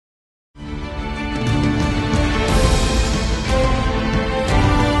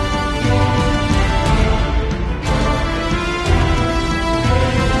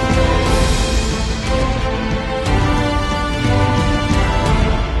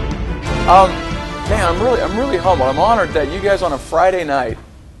Man, I'm really humbled. I'm honored that you guys on a Friday night,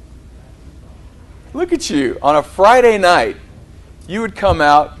 look at you, on a Friday night, you would come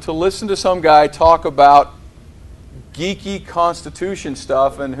out to listen to some guy talk about geeky Constitution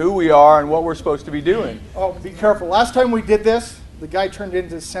stuff and who we are and what we're supposed to be doing. Oh, be careful. Last time we did this, the guy turned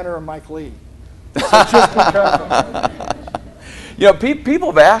into Senator Mike Lee. So just be careful. You know,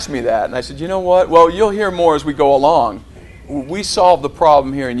 people have asked me that, and I said, you know what? Well, you'll hear more as we go along. We solve the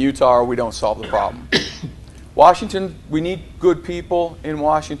problem here in Utah, or we don't solve the problem. Washington, we need good people in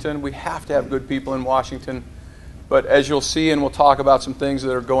Washington. We have to have good people in Washington. But as you'll see, and we'll talk about some things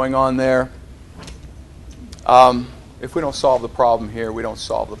that are going on there, if we don't solve the problem here, we don't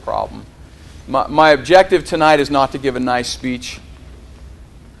solve the problem. My objective tonight is not to give a nice speech.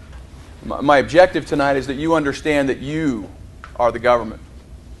 My objective tonight is that you understand that you are the government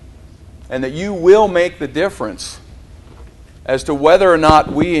and that you will make the difference as to whether or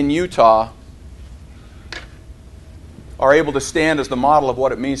not we in Utah are able to stand as the model of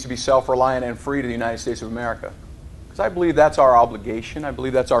what it means to be self-reliant and free to the United States of America. Because I believe that's our obligation. I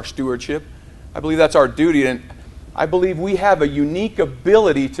believe that's our stewardship. I believe that's our duty. And I believe we have a unique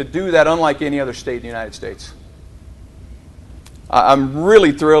ability to do that unlike any other state in the United States. I'm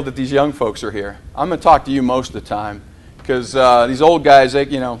really thrilled that these young folks are here. I'm going to talk to you most of the time because these old guys, they,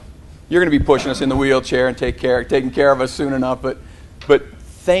 you're going to be pushing us in the wheelchair and taking care of us soon enough. But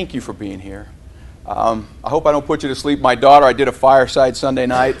thank you for being here. I hope I don't put you to sleep. My daughter, I did a fireside Sunday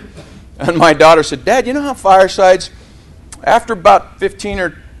night, and my daughter said, "Dad, you know how firesides, after about 15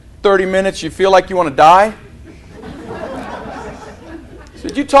 or 30 minutes, you feel like you want to die?" I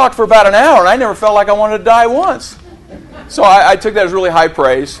said, "You talked for about an hour, and I never felt like I wanted to die once." So I took that as really high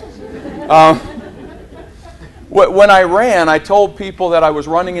praise. When I ran, I told people that I was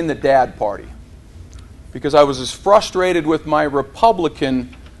running in the dad party because I was as frustrated with my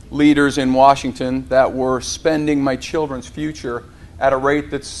Republican leaders in Washington that were spending my children's future at a rate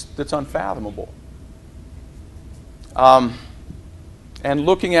that's unfathomable. And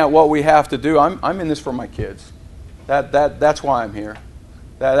looking at what we have to do, I'm in this for my kids. That's why I'm here.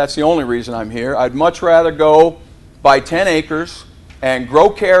 That's the only reason I'm here. I'd much rather go buy 10 acres and grow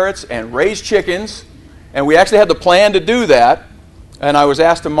carrots and raise chickens. And we actually had the plan to do that. And I was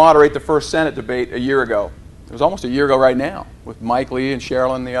asked to moderate the first Senate debate a year ago. It was almost a year ago right now with Mike Lee and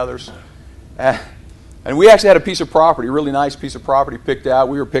Sherilyn and the others. And we actually had a piece of property, a really nice piece of property picked out.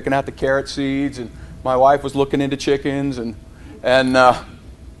 We were picking out the carrot seeds, and my wife was looking into chickens. And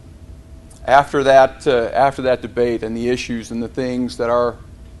after that debate and the issues and the things that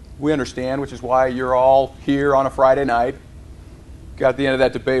we understand, which is why you're all here on a Friday night, got to the end of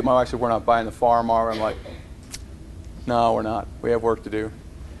that debate, my wife said, "We're not buying the farm, are we?" I'm like, "No, we're not. We have work to do.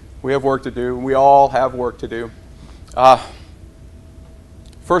 We have work to do. We all have work to do." The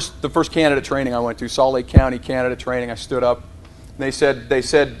first candidate training I went to, Salt Lake County candidate training, I stood up. And they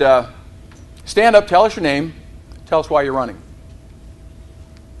said, "Stand up, tell us your name, tell us why you're running."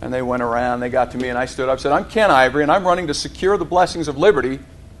 And they went around, they got to me, and I stood up and said, "I'm Ken Ivory, and I'm running to secure the blessings of liberty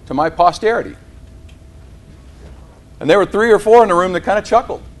to my posterity." And there were 3 or 4 in the room that kind of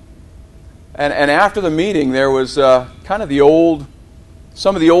chuckled. And after the meeting, there was kind of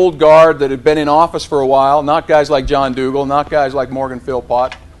some of the old guard that had been in office for a while, not guys like John Dougal, not guys like Morgan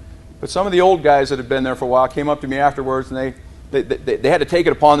Philpott, but some of the old guys that had been there for a while came up to me afterwards, and they had to take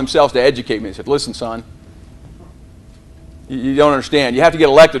it upon themselves to educate me. They said, "Listen, son, you don't understand. You have to get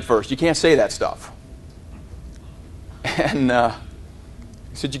elected first. You can't say that stuff." And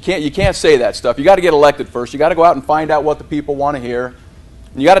he said, you can't say that stuff. You got to get elected first. You got to go out and find out what the people want to hear.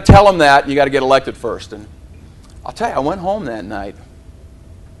 And you got to tell them that, and you got to get elected first." And I'll tell you, I went home that night,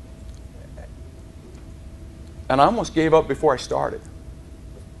 and I almost gave up before I started.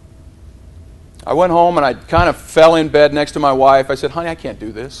 I went home, and I kind of fell in bed next to my wife. I said, "Honey, I can't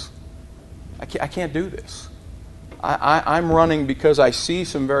do this. I can't do this. I'm running because I see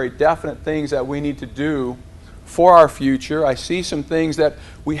some very definite things that we need to do for our future. I see some things that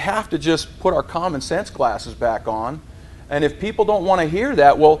we have to just put our common sense glasses back on. And if people don't want to hear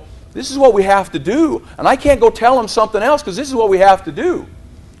that, well, this is what we have to do. And I can't go tell them something else because this is what we have to do."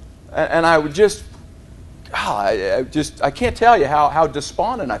 And I would I can't tell you how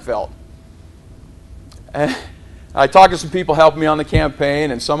despondent I felt. And I talked to some people helping me on the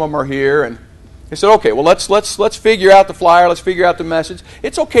campaign, and some of them are here, and they said, "Okay, well, let's figure out the flyer. Let's figure out the message.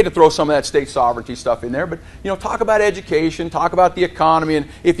 It's okay to throw some of that state sovereignty stuff in there, but talk about education, talk about the economy, and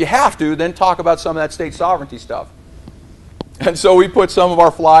if you have to, then talk about some of that state sovereignty stuff." And so we put some of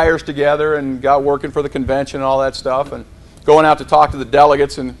our flyers together and got working for the convention and all that stuff, and going out to talk to the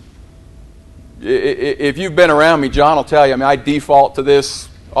delegates. And if you've been around me, John will tell you, I default to this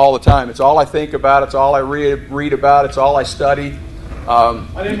all the time. It's all I think about. It's all I read about. It's all I study.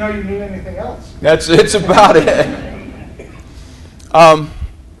 I didn't know you knew anything else. It's about it.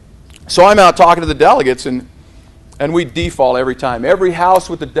 So I'm out talking to the delegates, and we default every time. Every house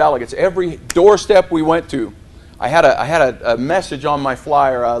with the delegates, every doorstep we went to, I had a message on my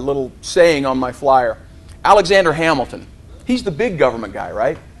flyer, a little saying on my flyer. Alexander Hamilton. He's the big government guy,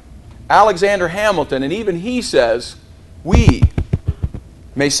 right? Alexander Hamilton, and even he says, we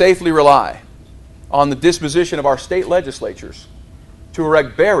may safely rely on the disposition of our state legislatures to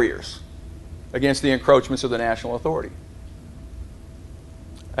erect barriers against the encroachments of the national authority.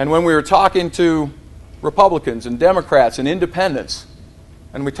 And when we were talking to Republicans and Democrats and independents,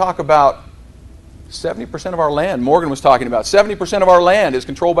 and we talk about 70% of our land, Morgan was talking about, 70% of our land is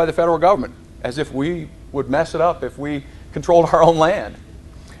controlled by the federal government, as if we would mess it up if we controlled our own land.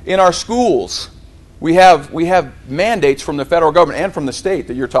 In our schools, we have mandates from the federal government and from the state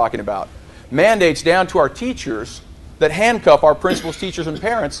that you're talking about. Mandates down to our teachers that handcuff our principals, teachers, and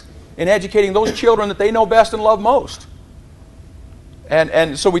parents in educating those children that they know best and love most.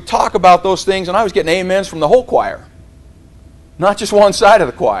 And so we talk about those things, and I was getting amens from the whole choir, not just one side of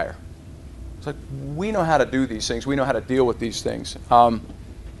the choir. It's like, we know how to do these things. We know how to deal with these things.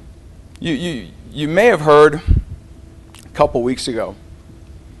 You may have heard a couple weeks ago,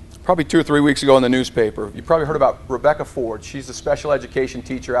 probably 2 or 3 weeks ago in the newspaper, you probably heard about Rebecca Ford. She's a special education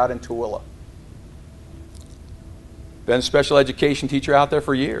teacher out in Tooele. Been a special education teacher out there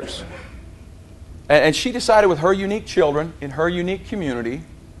for years. And she decided with her unique children in her unique community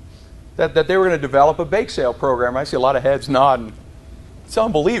that they were going to develop a bake sale program. I see a lot of heads nodding. It's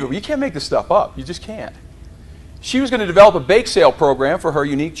unbelievable. You can't make this stuff up. You just can't. She was going to develop a bake sale program for her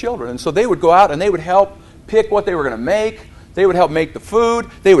unique children. And so they would go out and they would help pick what they were going to make. They would help make the food.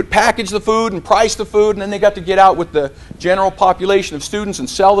 They would package the food and price the food. And then they got to get out with the general population of students and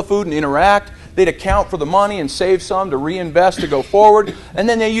sell the food and interact. They'd account for the money and save some to reinvest to go forward. And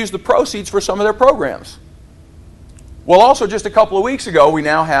then they used the proceeds for some of their programs. Well, also just a couple of weeks ago, we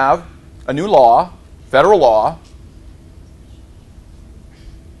now have a new law, federal law.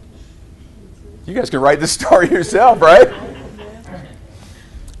 You guys can write this story yourself, right?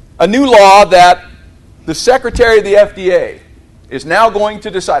 A new law that the Secretary of the FDA is now going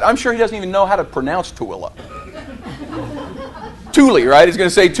to decide. I'm sure he doesn't even know how to pronounce Tooele. Thule, right? He's going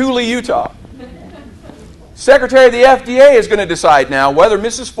to say Thule, Utah. Secretary of the FDA is going to decide now whether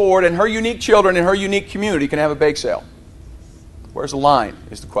Mrs. Ford and her unique children in her unique community can have a bake sale. Where's the line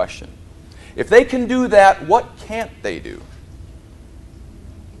is the question. If they can do that, what can't they do?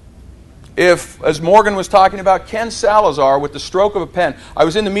 If, as Morgan was talking about, Ken Salazar, with the stroke of a pen, I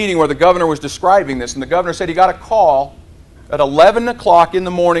was in the meeting where the governor was describing this, and the governor said he got a call at 11 o'clock in the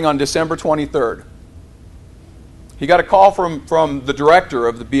morning on December 23rd. He got a call from the director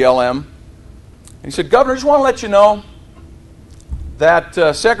of the BLM. And he said, Governor, I just want to let you know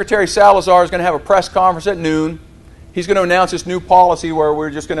that Secretary Salazar is going to have a press conference at noon. He's going to announce this new policy where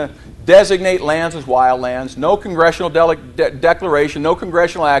we're just going to designate lands as wild lands. No congressional declaration, no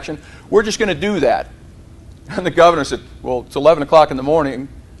congressional action. We're just going to do that. And the governor said, well, it's 11 o'clock in the morning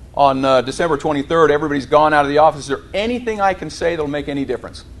on December 23rd. Everybody's gone out of the office. Is there anything I can say that will make any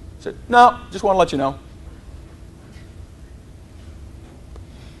difference? I said, no, just want to let you know.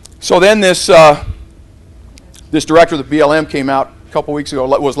 So then this director of the BLM came out a couple weeks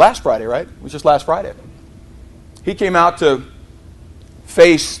ago. It was last Friday, right? It was just last Friday. He came out to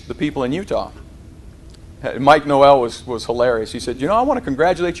face the people in Utah. Mike Noel was hilarious. He said, you know, I want to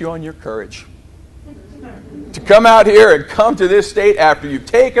congratulate you on your courage. To come out here and come to this state after you've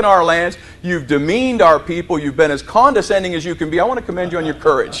taken our lands, you've demeaned our people, you've been as condescending as you can be. I want to commend you on your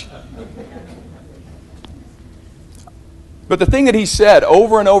courage. But the thing that he said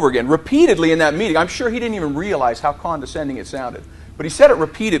over and over again, repeatedly in that meeting, I'm sure he didn't even realize how condescending it sounded. But he said it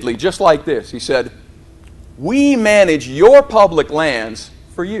repeatedly, just like this. He said, we manage your public lands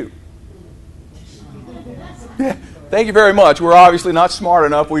for you. Yeah, thank you very much. We're obviously not smart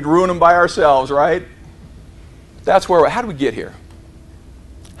enough. We'd ruin them by ourselves, right? That's where how did we get here?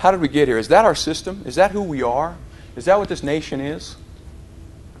 How did we get here? Is that our system? Is that who we are? Is that what this nation is?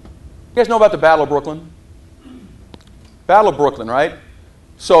 You guys know about the Battle of Brooklyn? Battle of Brooklyn, right?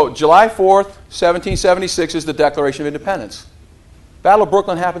 So July 4th, 1776 is the Declaration of Independence. Battle of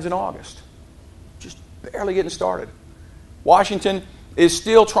Brooklyn happens in August. Just barely getting started. Washington is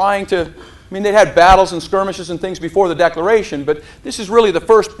still trying to, I mean, they'd had battles and skirmishes and things before the Declaration, but this is really the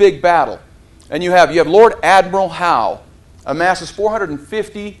first big battle. And you have Lord Admiral Howe amasses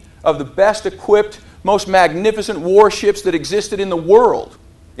 450 of the best equipped, most magnificent warships that existed in the world,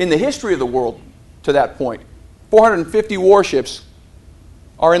 in the history of the world to that point. 450 warships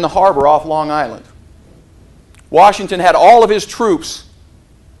are in the harbor off Long Island. Washington had all of his troops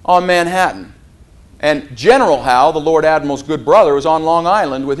on Manhattan. And General Howe, the Lord Admiral's good brother, was on Long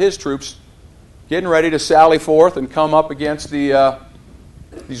Island with his troops getting ready to sally forth and come up against these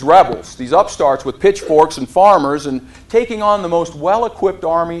rebels, these upstarts with pitchforks and farmers, and taking on the most well-equipped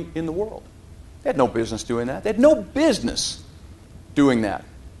army in the world. They had no business doing that. They had no business doing that.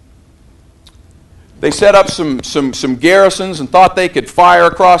 They set up some garrisons and thought they could fire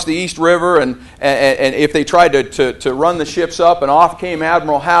across the East River, and if they tried to run the ships up, and off came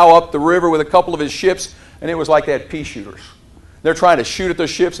Admiral Howe up the river with a couple of his ships, and it was like they had pea shooters. They're trying to shoot at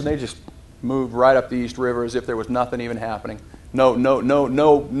those ships, and they just moved right up the East River as if there was nothing even happening. No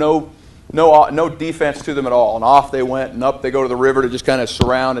defense to them at all. And off they went, and up they go to the river to just kind of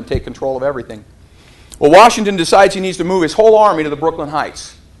surround and take control of everything. Well, Washington decides he needs to move his whole army to the Brooklyn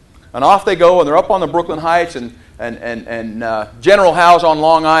Heights. And off they go, and they're up on the Brooklyn Heights, and General Howe's on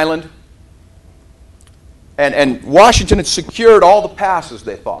Long Island. And Washington had secured all the passes,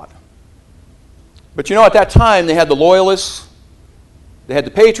 they thought. But you know, at that time, they had the Loyalists, they had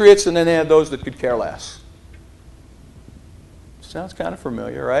the Patriots, and then they had those that could care less. Sounds kind of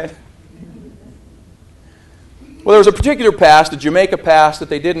familiar, right? Well, there was a particular pass, the Jamaica Pass, that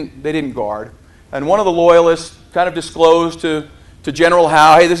they didn't guard. And one of the Loyalists kind of disclosed to General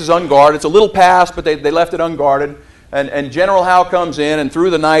Howe, hey, this is unguarded. It's a little pass, but they left it unguarded. And General Howe comes in, and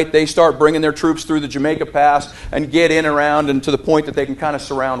through the night, they start bringing their troops through the Jamaica Pass and get in around and to the point that they can kind of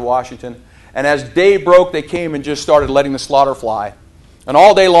surround Washington. And as day broke, they came and just started letting the slaughter fly. And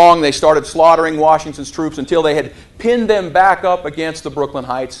all day long, they started slaughtering Washington's troops until they had pinned them back up against the Brooklyn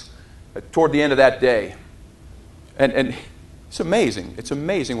Heights toward the end of that day. And it's amazing. It's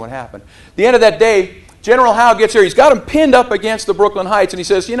amazing what happened. At the end of that day, General Howe gets here. He's got them pinned up against the Brooklyn Heights, and he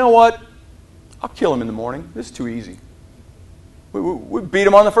says, you know what? I'll kill him in the morning. This is too easy. We beat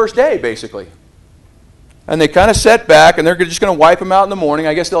him on the first day, basically. And they kind of set back, and they're just going to wipe him out in the morning.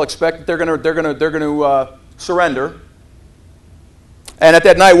 I guess they'll expect that they're going to surrender. And at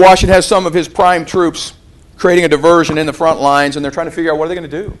that night, Washington has some of his prime troops creating a diversion in the front lines, and they're trying to figure out what are they going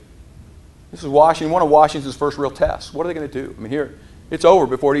to do. This is Washington, one of Washington's first real tests. What are they going to do? I mean, here, it's over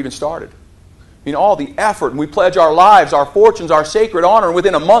before it even started. I mean, all the effort, and we pledge our lives, our fortunes, our sacred honor, and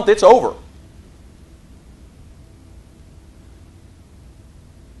within a month, it's over.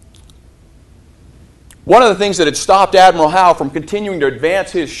 One of the things that had stopped Admiral Howe from continuing to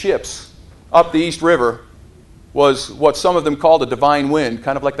advance his ships up the East River was what some of them called a divine wind,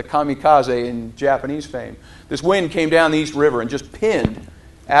 kind of like the kamikaze in Japanese fame. This wind came down the East River and just pinned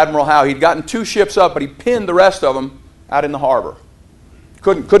Admiral Howe. He'd gotten 2 ships up, but he pinned the rest of them out in the harbor.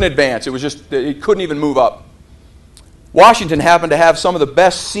 Couldn't advance. It was just, he couldn't even move up. Washington happened to have some of the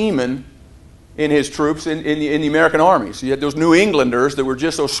best seamen in his troops in the American army. So you had those New Englanders that were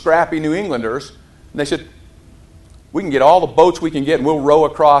just those scrappy New Englanders. And they said, we can get all the boats we can get, and we'll row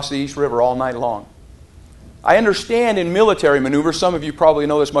across the East River all night long. I understand in military maneuvers, some of you probably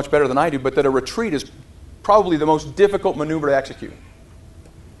know this much better than I do, but that a retreat is probably the most difficult maneuver to execute.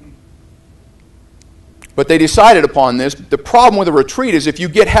 But they decided upon this. The problem with a retreat is if you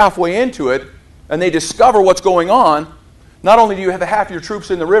get halfway into it and they discover what's going on, not only do you have half your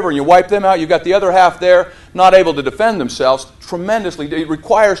troops in the river and you wipe them out, you've got the other half there not able to defend themselves tremendously. It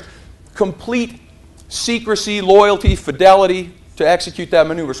requires complete secrecy, loyalty, fidelity to execute that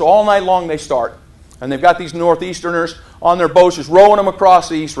maneuver. So all night long they start. And they've got these Northeasterners on their boats just rowing them across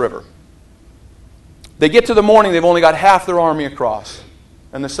the East River. They get to the morning, they've only got half their army across.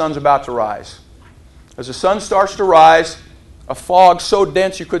 And the sun's about to rise. As the sun starts to rise, a fog so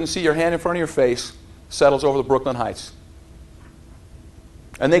dense you couldn't see your hand in front of your face settles over the Brooklyn Heights.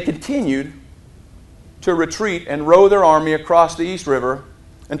 And they continued to retreat and row their army across the East River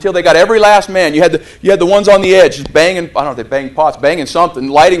until they got every last man. You had the ones on the edge just banging, I don't know if they banged pots, banging something,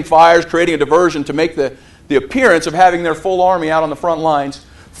 lighting fires, creating a diversion to make the appearance of having their full army out on the front lines.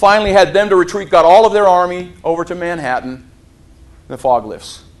 Finally had them to retreat, got all of their army over to Manhattan. The fog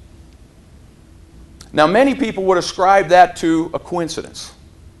lifts. Now, many people would ascribe that to a coincidence.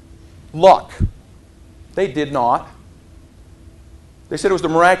 Luck. They did not. They said it was the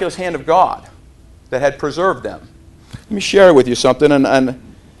miraculous hand of God that had preserved them. Let me share with you something, and